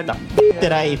 yeah, the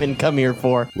did I even come here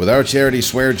for? With our charity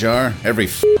swear jar, every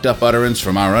fucked up utterance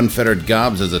from our unfettered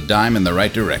gobs is a dime in the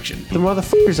right direction. The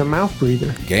motherfucker's a mouth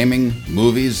breather. Gaming,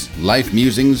 movies, life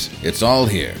musings, it's all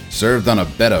here. Served on a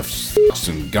bed of fucks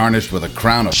and garnished with a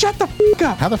crown of... Shut the fuck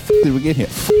up! How the fuck did we get here?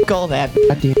 Fuck all that,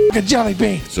 goddamn a jelly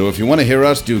bean. So if you want to hear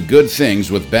us do good things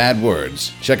with bad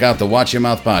words, check out the Watch Your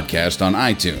Mouth podcast on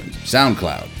iTunes,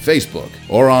 SoundCloud, Facebook,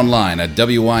 or online at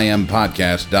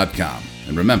wympodcast.com.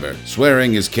 And remember,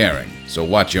 swearing is caring, so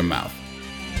watch your mouth.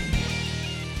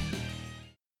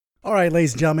 All right,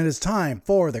 ladies and gentlemen, it's time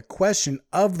for the question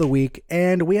of the week.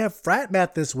 And we have Frat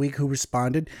Matt this week who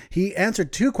responded. He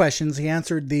answered two questions. He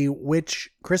answered the which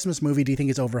Christmas movie do you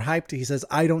think is overhyped? He says,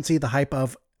 I don't see the hype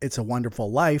of It's a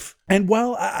Wonderful Life. And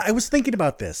while I was thinking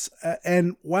about this,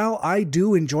 and while I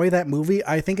do enjoy that movie,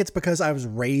 I think it's because I was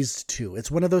raised to.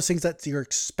 It's one of those things that you're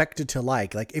expected to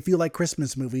like. Like, if you like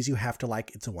Christmas movies, you have to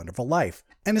like It's a Wonderful Life.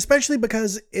 And especially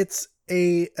because it's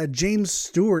a James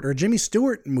Stewart or Jimmy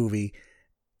Stewart movie.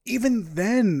 Even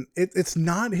then, it's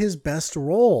not his best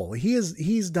role.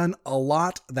 He's done a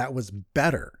lot that was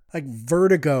better. Like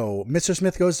Vertigo, Mr.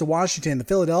 Smith Goes to Washington, The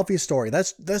Philadelphia Story.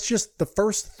 That's just the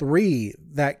first three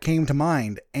that came to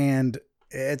mind. And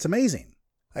it's amazing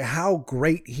like how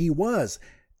great he was.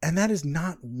 And that is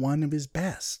not one of his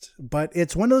best. But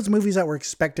it's one of those movies that we're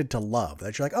expected to love.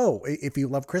 That you're like, oh, if you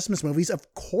love Christmas movies,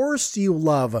 of course you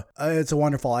love It's a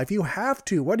Wonderful Life. You have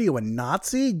to. What are you, a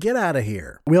Nazi? Get out of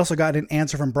here. We also got an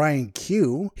answer from Brian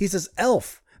Q. He says,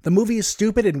 Elf. The movie is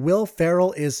stupid and Will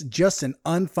Ferrell is just an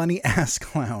unfunny ass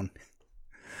clown.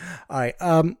 All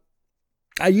right.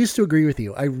 I used to agree with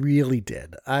you. I really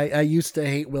did. I used to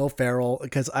hate Will Ferrell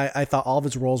because I thought all of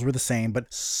his roles were the same,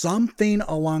 but something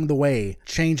along the way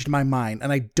changed my mind,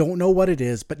 and I don't know what it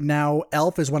is, but now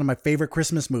Elf is one of my favorite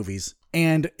Christmas movies,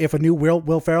 and if a new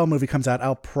Will Ferrell movie comes out,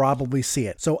 I'll probably see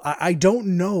it. So I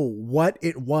don't know what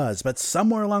it was, but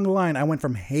somewhere along the line, I went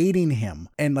from hating him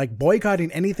and like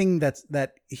boycotting anything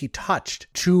that he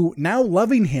touched to now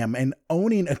loving him and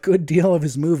owning a good deal of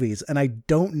his movies, and I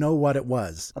don't know what it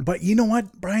was. But you know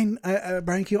what, Brian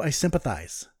Q, I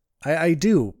sympathize. I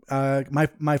do.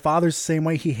 My father's the same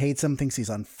way. He hates him, thinks he's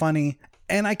unfunny.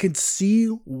 And I could see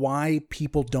why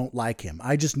people don't like him.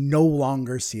 I just no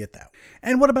longer see it that way.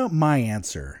 And what about my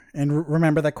answer? And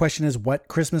remember, that question is, what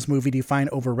Christmas movie do you find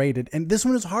overrated? And this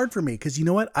one is hard for me because you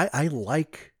know what? I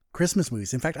like Christmas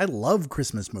movies. In fact, I love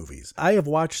Christmas movies. I have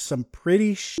watched some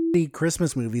pretty shitty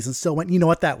Christmas movies and still went, you know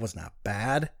what? That was not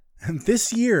bad. And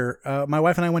this year, my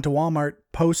wife and I went to Walmart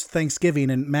post-Thanksgiving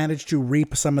and managed to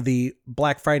reap some of the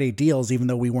Black Friday deals, even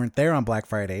though we weren't there on Black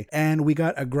Friday. And we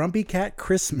got a Grumpy Cat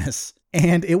Christmas.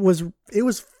 And it was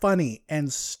funny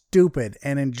and stupid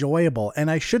and enjoyable. And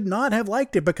I should not have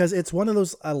liked it because it's one of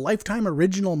those Lifetime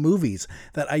original movies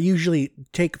that I usually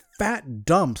take fat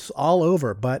dumps all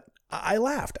over. But I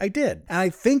laughed. I did. And I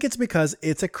think it's because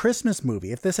it's a Christmas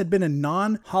movie. If this had been a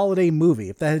non-holiday movie,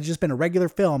 if that had just been a regular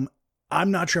film,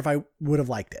 I'm not sure if I would have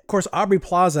liked it. Of course, Aubrey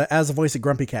Plaza as the voice of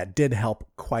Grumpy Cat did help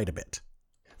quite a bit.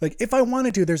 Like, if I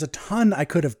wanted to, there's a ton I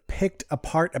could have picked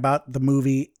apart about the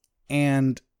movie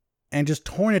and just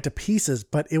torn it to pieces,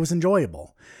 but it was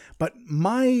enjoyable. But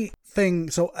my thing,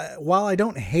 so while I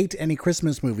don't hate any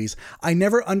Christmas movies, I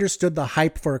never understood the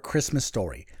hype for a Christmas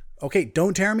Story. Okay,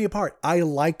 don't tear me apart. I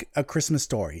like A Christmas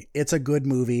Story. It's a good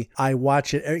movie. I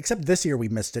watch it, except this year we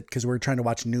missed it because we were trying to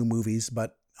watch new movies,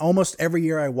 but almost every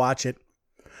year I watch it.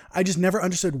 I just never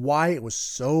understood why it was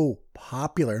so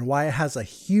popular and why it has a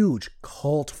huge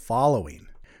cult following.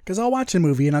 Because I'll watch a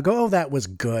movie and I'll go, oh, that was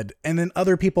good. And then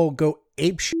other people go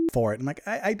ape shit for it. I'm like,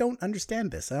 I don't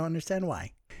understand this. I don't understand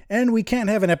why. And we can't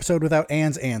have an episode without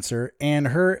Anne's answer. And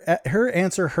her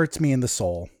answer hurts me in the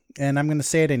soul. And I'm going to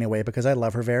say it anyway because I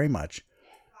love her very much.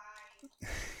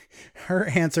 Her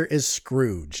answer is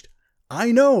Scrooged.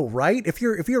 I know, right? If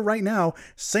you're right now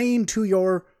saying to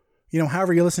your,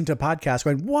 however you listen to a podcast,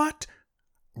 going, what?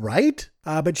 Right?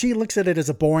 But she looks at it as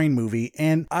a boring movie.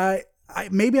 And I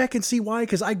maybe I can see why,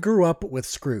 because I grew up with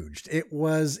Scrooged. It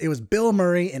was Bill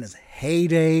Murray in his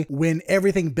heyday when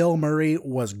everything Bill Murray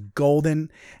was golden.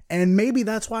 And maybe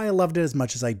that's why I loved it as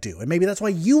much as I do. And maybe that's why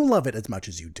you love it as much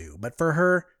as you do. But for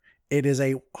her, it is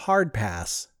a hard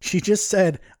pass. She just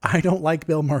said, I don't like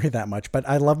Bill Murray that much, but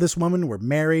I love this woman. We're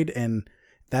married, and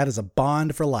that is a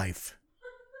bond for life.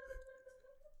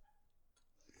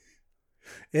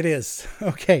 It is.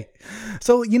 Okay.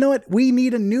 So you know what? We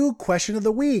need a new question of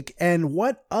the week. And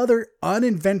what other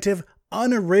uninventive,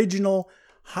 unoriginal,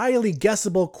 highly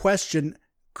guessable question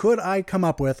could I come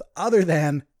up with other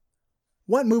than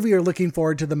what movie you're looking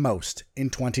forward to the most in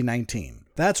 2019?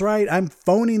 That's right. I'm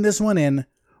phoning this one in.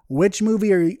 Which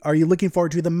movie are you looking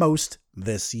forward to the most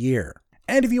this year?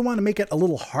 And if you want to make it a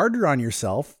little harder on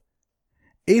yourself,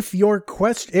 if your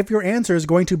answer is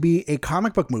going to be a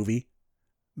comic book movie,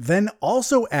 then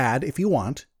also add, if you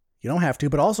want, you don't have to,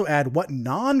 but also add what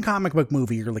non-comic book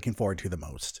movie you're looking forward to the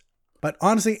most. But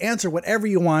honestly, answer whatever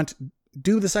you want.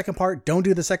 Do the second part. Don't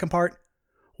do the second part.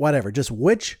 Whatever. Just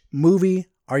which movie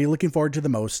are you looking forward to the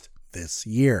most this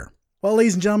year? Well,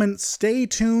 ladies and gentlemen, stay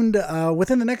tuned.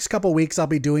 Within the next couple weeks, I'll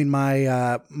be doing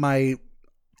my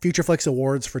Future Flicks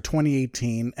Awards for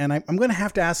 2018, and I'm going to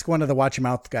have to ask one of the Watch Your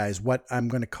Mouth guys what I'm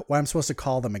supposed to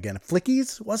call them again.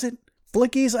 Flickies, was it?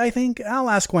 Flickies, I think. I'll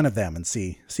ask one of them and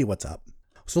see what's up.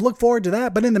 So look forward to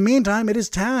that. But in the meantime, it is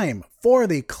time for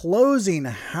the closing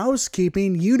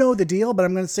housekeeping. You know the deal, but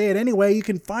I'm going to say it anyway. You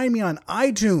can find me on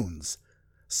iTunes,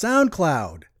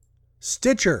 SoundCloud,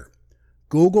 Stitcher,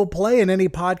 Google Play, and any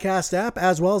podcast app,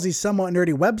 as well as the Somewhat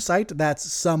Nerdy website. That's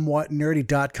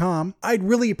somewhatnerdy.com. I'd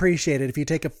really appreciate it if you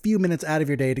take a few minutes out of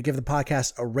your day to give the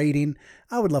podcast a rating.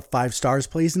 I would love 5 stars,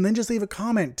 please. And then just leave a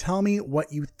comment. Tell me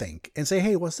what you think and say,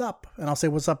 hey, what's up? And I'll say,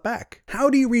 what's up back? How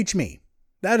do you reach me?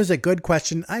 That is a good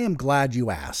question. I am glad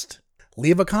you asked.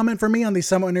 Leave a comment for me on the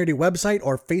Somewhat Nerdy website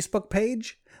or Facebook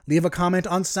page. Leave a comment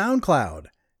on SoundCloud.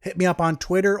 Hit me up on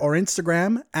Twitter or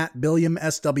Instagram at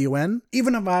BilliamSWN.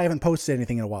 Even if I haven't posted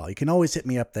anything in a while, you can always hit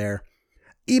me up there.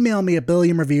 Email me at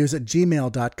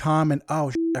BilliamReviews@gmail.com. And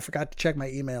I forgot to check my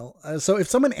email. So if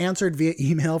someone answered via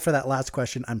email for that last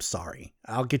question, I'm sorry.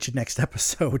 I'll get you next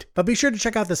episode. But be sure to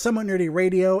check out the Somewhat Nerdy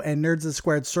Radio and Nerds of the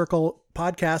Squared Circle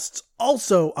podcasts,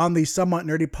 also on the Somewhat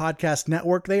Nerdy Podcast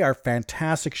Network. They are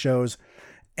fantastic shows.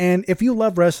 And if you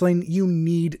love wrestling, you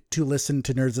need to listen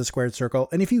to Nerds of the Squared Circle.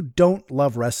 And if you don't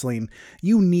love wrestling,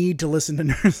 you need to listen to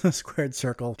Nerds of the Squared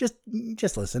Circle. Just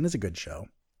listen. It's a good show.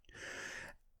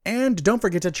 And don't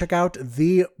forget to check out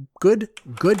the good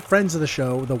friends of the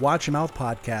show, the Watch Your Mouth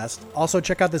podcast. Also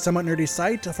check out the Somewhat Nerdy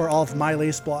site for all of my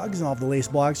Lace blogs and all of the Lace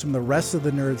blogs from the rest of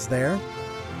the nerds there.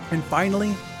 And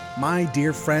finally, my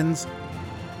dear friends,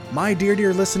 my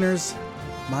dear listeners,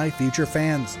 my future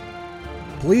fans,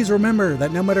 please remember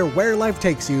that no matter where life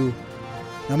takes you,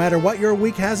 No matter what your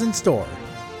week has in store,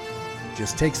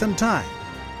 just take some time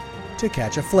to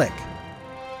catch a flick.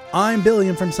 I'm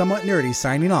Billiam from Somewhat Nerdy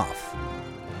signing off,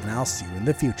 and I'll see you in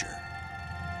the future.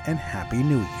 And Happy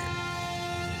New Year.